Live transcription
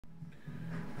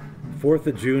4th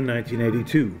of June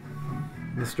 1982.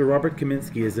 Mr. Robert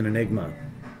Kaminski is an enigma.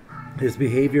 His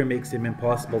behavior makes him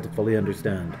impossible to fully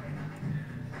understand.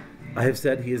 I have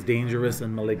said he is dangerous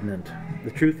and malignant. The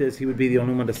truth is, he would be the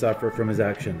only one to suffer from his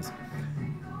actions.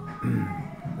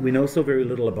 We know so very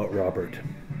little about Robert.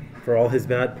 For all his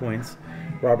bad points,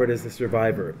 Robert is the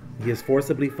survivor. He is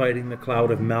forcibly fighting the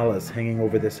cloud of malice hanging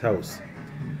over this house.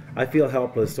 I feel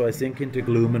helpless, so I sink into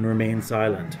gloom and remain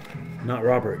silent. Not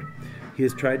Robert. He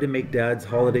has tried to make Dad's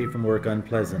holiday from work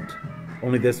unpleasant.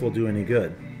 Only this will do any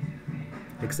good.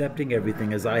 Accepting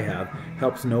everything as I have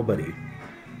helps nobody.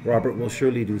 Robert will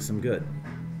surely do some good.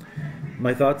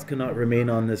 My thoughts cannot remain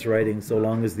on this writing so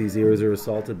long as these ears are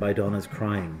assaulted by Donna's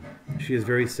crying. She is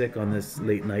very sick on this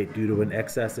late night due to an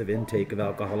excessive intake of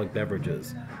alcoholic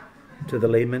beverages. To the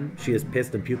layman, she is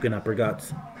pissed and puking up her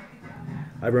guts.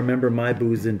 I remember my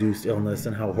booze-induced illness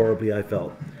and how horribly I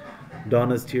felt.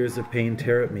 Donna's tears of pain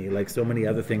tear at me like so many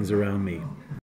other things around me.